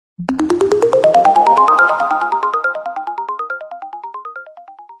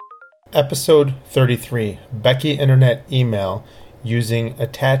Episode 33, Becky Internet Email Using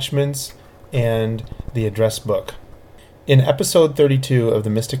Attachments and the Address Book. In episode 32 of the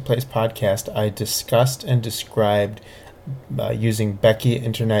Mystic Place podcast, I discussed and described using Becky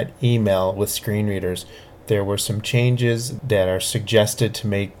Internet Email with screen readers. There were some changes that are suggested to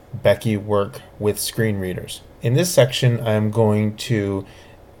make Becky work with screen readers. In this section, I'm going to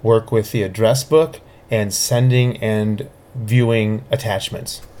work with the address book and sending and viewing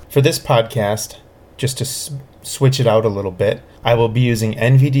attachments. For this podcast, just to switch it out a little bit, I will be using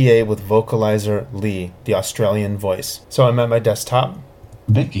NVDA with Vocalizer Lee, the Australian voice. So I'm at my desktop.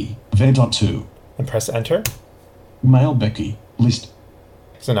 Becky, v.2. And press enter. Mail Becky, list.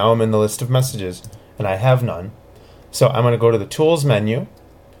 So now I'm in the list of messages, and I have none. So I'm going to go to the Tools menu.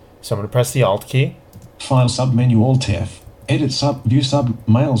 So I'm going to press the Alt key. File submenu Alt F. Edit sub, view sub,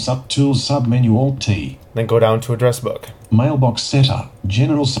 mail sub, tools submenu Alt T. Then go down to address book. Mailbox setup,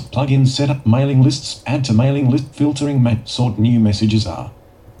 general plugin setup, mailing lists, add to mailing list, filtering, sort new messages are.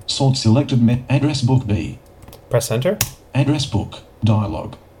 Sort selected address book B. Press enter. Address book,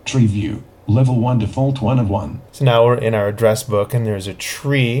 dialog, tree view, level 1 default 1 of 1. So now we're in our address book and there's a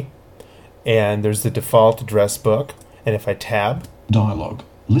tree and there's the default address book. And if I tab, dialog,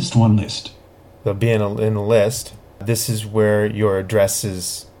 list 1 list. They'll be in a list. This is where your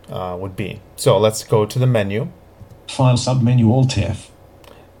addresses would be. So let's go to the menu. File submenu Alt F.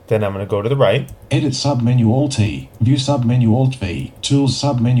 Then I'm going to go to the right. Edit submenu Alt T. View submenu Alt V. Tools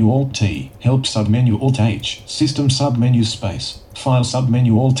submenu Alt T. Help submenu Alt H. System submenu space. File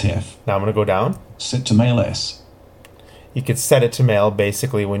submenu Alt F. Now I'm going to go down. Set to mail S. You could set it to mail.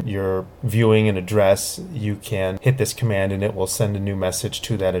 Basically, when you're viewing an address, you can hit this command and it will send a new message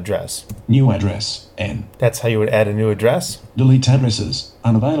to that address. New address, N. That's how you would add a new address. Delete addresses,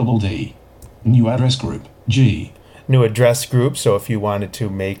 unavailable D. New address group, G. New address group, so if you wanted to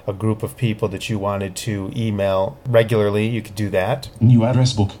make a group of people that you wanted to email regularly, you could do that. New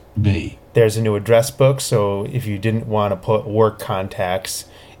address book, B. There's a new address book, so if you didn't want to put work contacts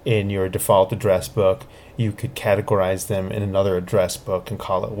in your default address book, you could categorize them in another address book and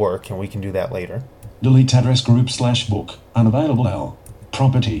call it work, and we can do that later. Delete address group / book, unavailable L.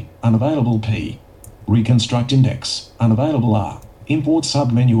 Property, unavailable P. Reconstruct index, unavailable R. Import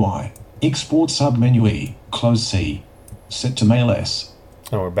submenu I. Export submenu E. Close C. Set to mail S.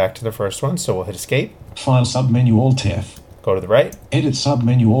 And we're back to the first one, so we'll hit escape. File submenu Alt F. Go to the right. Edit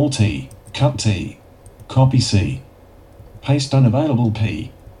submenu Alt T. Cut T. Copy C. Paste unavailable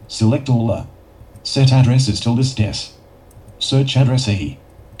P. Select all. Set addresses to list S. Search address E.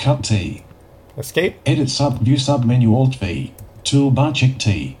 Cut T. Escape. Edit view submenu Alt V. Toolbar check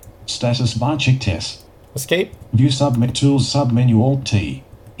T. Status bar check S. Escape. View tools submenu Alt T.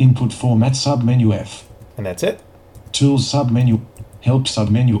 Input format submenu F. And that's it. Tools submenu. Help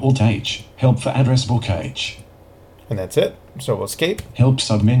submenu Alt H. Help for address book H. And that's it. So we'll escape. Help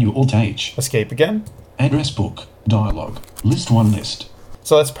submenu Alt H. Escape again. Address book. Dialog. List 1 list.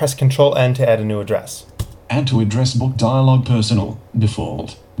 So let's press Control N to add a new address. Add to address book dialog personal.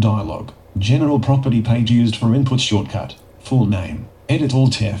 Default. Dialog. General property page used for input shortcut. Full name. Edit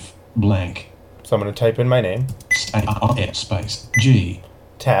Alt F. Blank. So I'm going to type in my name. Space. G.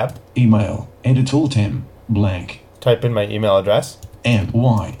 Tab. Email. Edit Alt M. Blank. Type in my email address.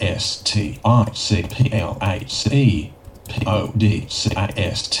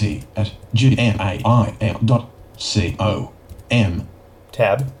 mysticplacast@gmail.com.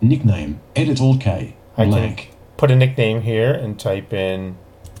 Tab. Nickname. Edit Alt K. Blank. Put a nickname here and type in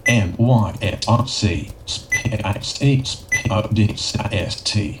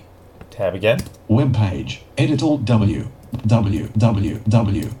mysticplacast. Tab again. Web page. Edit Alt W.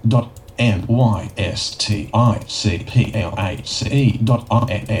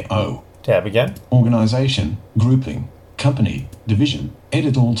 www.mysticplace.io. Tab again. Organization. Grouping. Company. Division.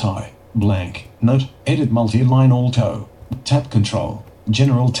 Edit Alt I. Blank. Note. Edit multi-line Alt O. Tab control.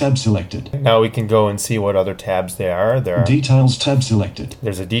 General tab selected. Now we can go and see what other tabs there are. Details tab selected.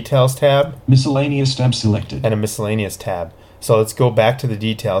 There's a Details tab. Miscellaneous tab selected. And a Miscellaneous tab. So let's go back to the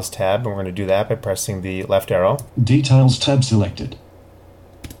Details tab, and we're going to do that by pressing the left arrow. Details tab selected.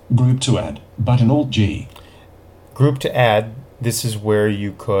 Group to add. Button Alt G. Group to add. This is where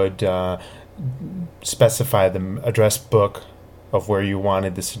you could specify the address book of where you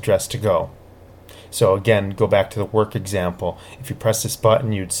wanted this address to go. So again, go back to the work example. If you press this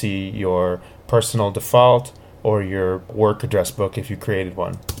button, you'd see your personal default or your work address book if you created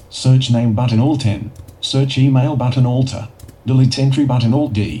one. Search name button Alt N. Search email button Alt. Delete entry button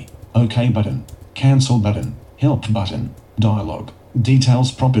Alt D. OK button. Cancel button. Help button. Dialog.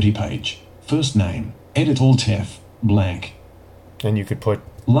 Details property page. First name. Edit Alt F. Blank. And you could put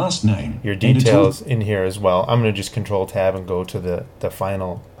Last name. your editor, details in here as well. I'm going to just Control Tab and go to the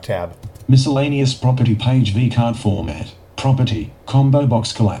final tab. Miscellaneous property page vCard format. Property. Combo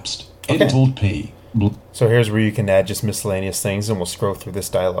box collapsed. Okay. Edit Alt P. So here's where you can add just miscellaneous things, and we'll scroll through this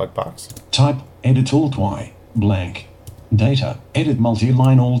dialog box. Type. Edit Alt Y. Blank. Data. Edit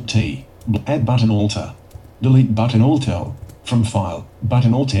multi-line Alt T. Add button Alter. Delete button Alt L. From File.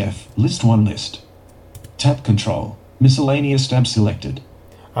 Button Alt F. List 1 list. Tap Control. Miscellaneous tab selected.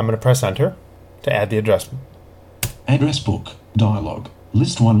 I'm going to press Enter to add the address. Address book. Dialog.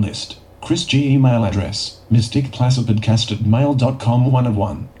 List 1 list. Chris G. Email address. mysticplacerpodcast@mail.com 1 of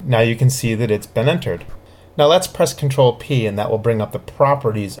 1. Now you can see that it's been entered. Now let's press Control P, and that will bring up the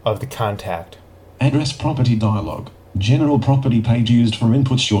properties of the contact. Address property dialog. General property page used for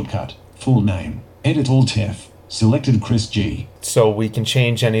input shortcut. Full name. Edit Alt F. Selected Chris G. So we can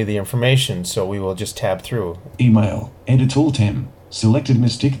change any of the information, so we will just tab through. Email. Edit Alt M. Selected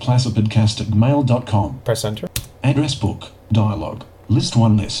mysticplacerpodcast@mail.com. Press Enter. Address book. Dialog. List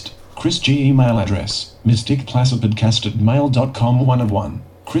 1 list. Chris G. Email address. mysticplacerpodcast@mail.com 1 of 1.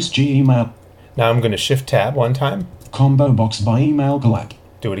 Chris G. Email. Now I'm going to Shift Tab one time. Combo box by email collapse.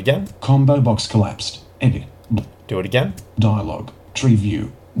 Do it again. Combo box collapsed. Edit. Do it again. Dialog. Tree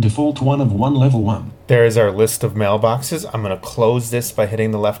view. Default 1 of 1 level 1. There is our list of mailboxes. I'm going to close this by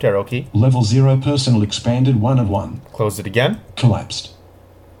hitting the left arrow key. Level 0 personal expanded 1 of 1. Close it again. Collapsed.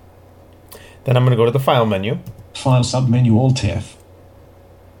 Then I'm going to go to the File menu. File submenu Alt F.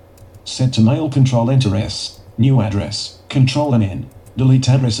 Set to mail Control Enter S. New address. Control N. Delete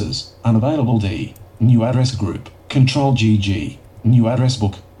addresses. Unavailable D. New address group. Control GG. New address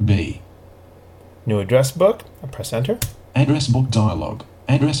book B. New address book. I press Enter. Address book dialog.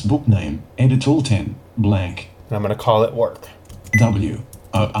 Address book name. Edit Alt N. Blank. And I'm going to call it Work.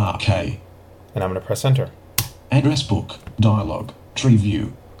 W-O-R-K. And I'm going to press Enter. Address book. Dialog. Tree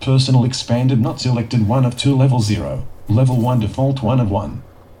view. Personal expanded not selected 1 of 2 level 0. Level 1 default 1 of 1.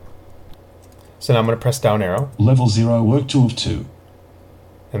 So now I'm going to press down arrow. Level 0 work 2 of 2.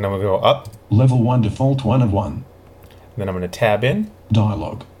 And then we'll go up. Level 1 default 1 of 1. And then I'm going to tab in.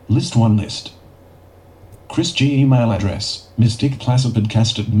 Dialog. List 1 list. Chris G. Email address.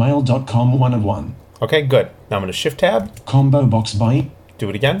 mysticplacerpodcast@mail.com 1 of 1. Okay, good. Now I'm going to Shift Tab. Combo box by. Do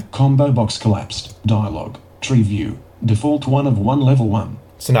it again. Combo box collapsed. Dialog. Tree view. Default 1 of 1 level 1.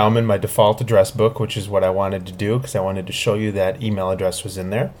 So now I'm in my default address book, which is what I wanted to do because I wanted to show you that email address was in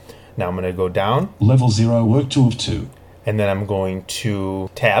there. Now I'm going to go down. Level 0 work 2 of 2. And then I'm going to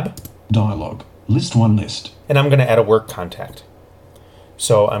tab. Dialog. List 1 list. And I'm going to add a work contact.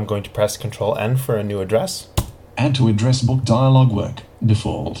 So I'm going to press Control N for a new address. Add to address book dialog work.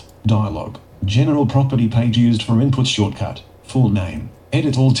 Default. Dialog. General property page used for input shortcut. Full name.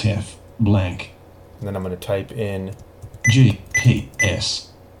 Edit Alt F. Blank. And then I'm going to type in GPS.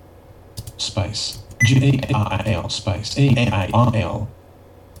 Space. GERL space EARL.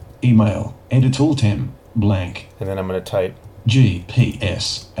 Email. Edit Alt M. Blank. and then I'm going to type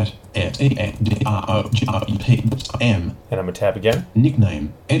GPS at EDROGREP.m. and I'm going to tab again.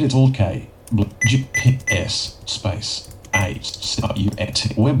 Nickname. Edit Alt K. GPS space A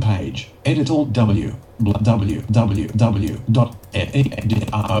web page. Edit Alt W.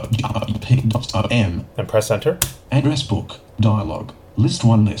 www.edrogrep.m. And press enter. Address book. Dialog. List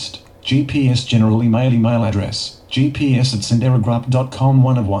 1 list. GPS general email address. GPS at senderagrup.com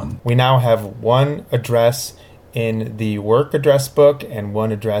 1 of 1. We now have one address in the work address book and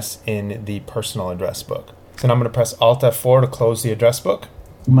one address in the personal address book. So now I'm going to press Alt F4 to close the address book.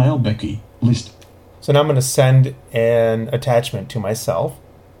 Mail Becky. List. So now I'm going to send an attachment to myself.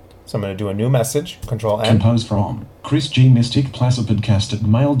 So I'm going to do a new message. Control N. Compose from Chris G. Mystic Placerpodcast at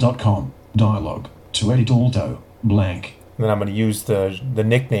mail.com. Dialog. To edit auto. Blank. And then I'm going to use the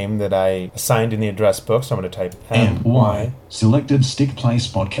nickname that I assigned in the address book. So I'm going to type MY. Selected Stick Place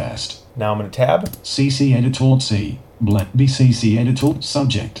Podcast. Now I'm going to tab. CC Edit Alt C. Blank. BCC Edit Alt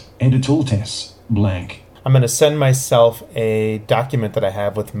Subject. Edit Alt S. Blank. I'm going to send myself a document that I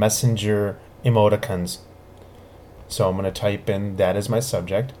have with messenger emoticons. So I'm going to type in that as my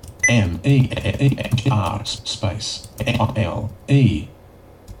subject. MER space LE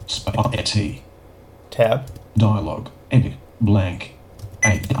space Tab. Dialog. Edit. Blank.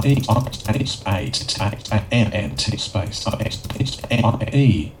 space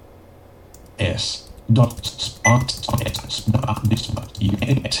S dot.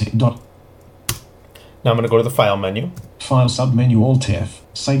 Now I'm going to go to the File menu. File submenu Alt F.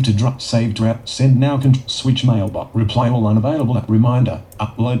 Save to drop. Save draft. Send now. Switch mailbox. Reply all unavailable. Reminder.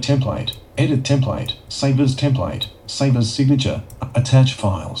 Upload template. Edit template. Save as template. Save as signature. Attach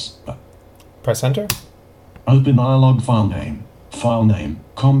files. Press enter. Open dialog file name. File name,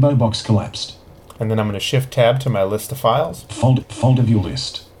 combo box collapsed. And then I'm going to shift tab to my list of files. Folder view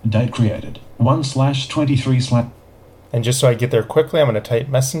list. Date created. 1/23/. And just so I get there quickly, I'm going to type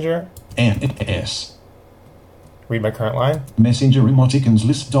messenger. And S. Read my current line. Messenger emoticons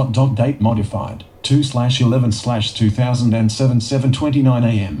list. Date modified. 2/11/2007 7:29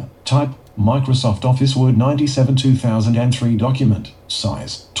 a.m. Type Microsoft Office Word 97 2003 document.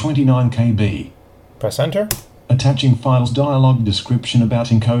 Size 29 KB. Press enter. Attaching files dialog description about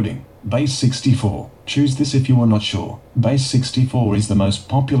encoding. Base 64. Choose this if you are not sure. Base 64 is the most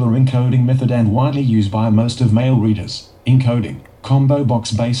popular encoding method and widely used by most of mail readers. Encoding. Combo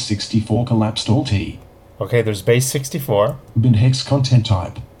box base 64 collapsed Alt E. Okay, there's base 64. Bin hex content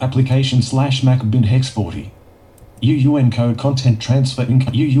type. Application /Mac bin hex 40. UUN code content transfer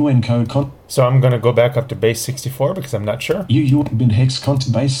UUN code So I'm going to go back up to base 64 because I'm not sure. UUN bin hex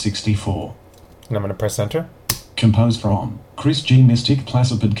content base 64. And I'm going to press enter. Composed from Chris G. Mystic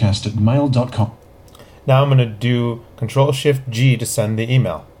Placipodcast@mail.com. Now I'm going to do Control-Shift-G to send the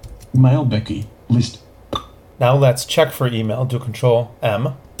email. Mail Becky. List. Now let's check for email. Do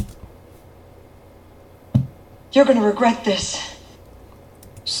Control-M. You're going to regret this.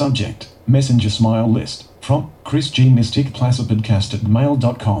 Subject. Messenger smile list. From Chris G. Mystic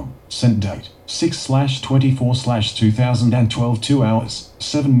Placipodcast@mail.com. Sent date 6/24/2012 2 hours,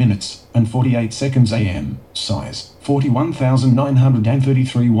 7 minutes, and 48 seconds AM. Size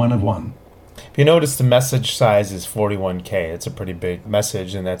 41,933 1 of 1. If you notice, the message size is 41K. It's a pretty big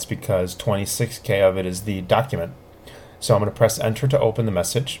message, and that's because 26K of it is the document. So I'm going to press enter to open the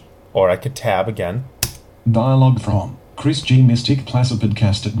message, or I could tab again. Dialogue from Chris G. Mystic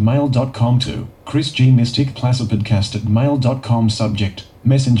Placipodcast@mail.com to Chris G. Mystic Placipodcast@mail.com. Subject.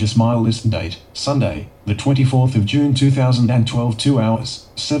 Messenger smile list. Date Sunday, the 24th of June 2012 2 hours,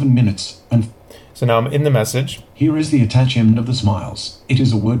 7 minutes, and... So now I'm in the message. Here is the attachment of the smiles. It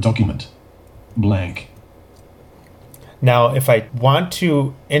is a Word document. Blank. Now if I want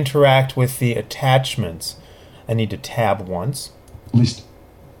to interact with the attachments, I need to tab once. List.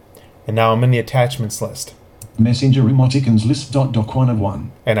 And now I'm in the attachments list. Messenger emoticons list. Doc 1 of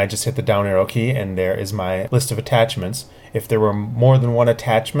 1. And I just hit the down arrow key, and there is my list of attachments. If there were more than one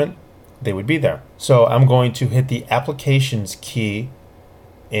attachment, they would be there. So I'm going to hit the applications key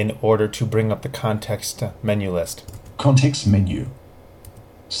in order to bring up the context menu list. Context menu.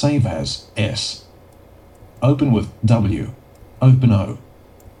 Save as S. Open with W. Open O.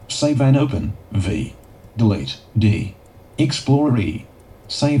 Save and open V. Delete D. Explorer E.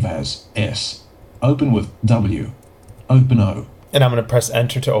 Save as S. Open with W. Open O. And I'm going to press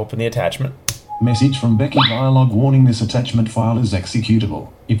enter to open the attachment. Message from Becky. Dialog warning: this attachment file is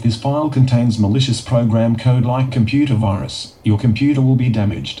executable. If this file contains malicious program code like computer virus, your computer will be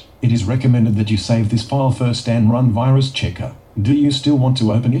damaged. It is recommended that you save this file first and run virus checker. Do you still want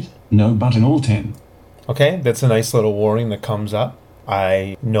to open it? No button. All 10. Okay, that's a nice little warning that comes up.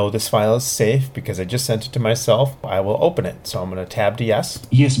 I know this file is safe because I just sent it to myself. I will open it. So I'm going to tab to yes.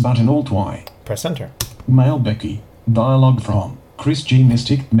 Yes button. Alt Y. Press enter. Mail Becky. Dialog from Chris G.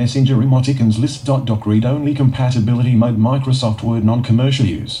 Mystic Messenger emoticons list. Doc read only compatibility mode Microsoft Word non-commercial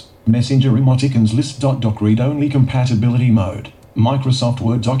use. Messenger emoticons list. Doc read only compatibility mode Microsoft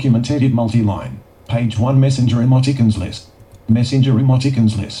Word document edit multi-line. Page 1 Messenger emoticons list. Messenger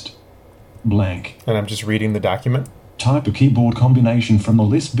emoticons list. Blank. And I'm just reading the document. Type a keyboard combination from the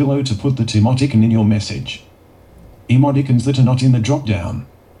list below to put the emoticon in your message. Emoticons that are not in the drop-down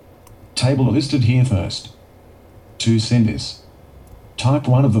table are listed here first. To send this, type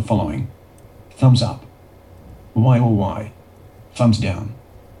one of the following. Thumbs up. Y or Y. Thumbs down.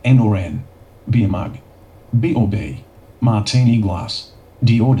 N or N. B or mug. B or B. Martini glass.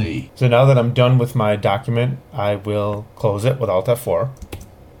 D or D. So now that I'm done with my document, I will close it with Alt F4.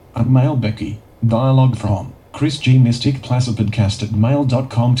 Mail Becky. Dialogue from Chris G. Mystic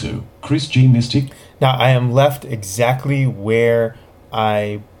Placipodcast@mail.com to Chris G. Mystic. Now I am left exactly where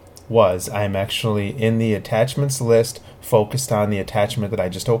I was. I'm actually in the attachments list, focused on the attachment that I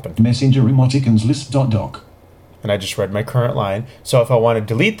just opened. Messenger emoticons list. Doc. And I just read my current line. So if I want to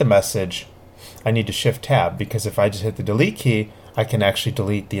delete the message, I need to shift tab, because if I just hit the delete key, I can actually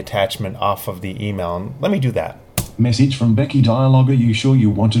delete the attachment off of the email. And let me do that. Message from Becky. Dialog. Are you sure you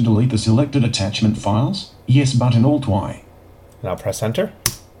want to delete the selected attachment files? Yes button. Alt Y. And I'll press enter.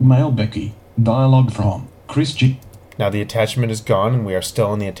 Mail Becky. Dialog from Chris G. Now the attachment is gone and we are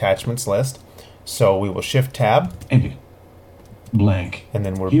still in the attachments list. So we will shift tab. Edit. Blank. And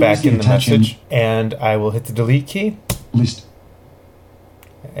then we're Here back is the in the attachment. message. And I will hit the delete key. List.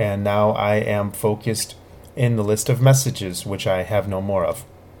 And now I am focused in the list of messages, which I have no more of.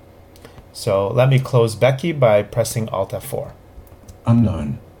 So let me close Becky by pressing Alt F4.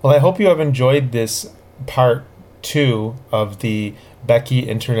 unknown. Well, I hope you have enjoyed this part 2 of the Becky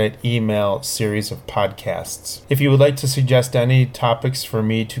Internet Email series of podcasts. If you would like to suggest any topics for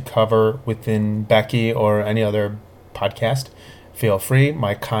me to cover within Becky or any other podcast, feel free.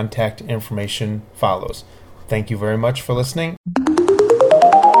 My contact information follows. Thank you very much for listening.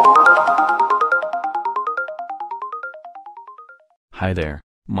 Hi there.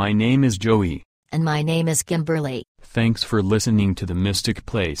 My name is Joey. And my name is Kimberly. Thanks for listening to the Mystic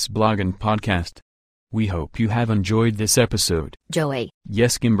Place blog and podcast. We hope you have enjoyed this episode. Joey.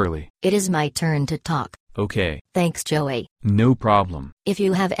 Yes, Kimberly. It is my turn to talk. Okay. Thanks, Joey. No problem. If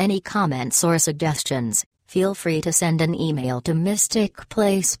you have any comments or suggestions, feel free to send an email to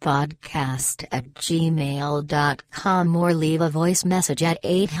mysticplacepodcast@gmail.com or leave a voice message at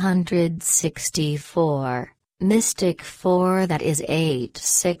 864. Mystic 4, that is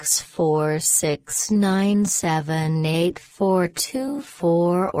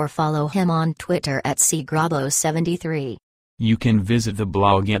 864697844, or follow him on Twitter at cgrabo73. You can visit the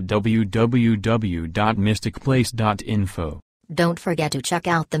blog at www.mysticplace.info. Don't forget to check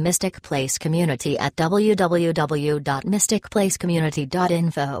out the Mystic Place community at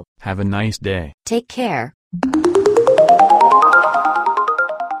www.mysticplacecommunity.info. Have a nice day. Take care.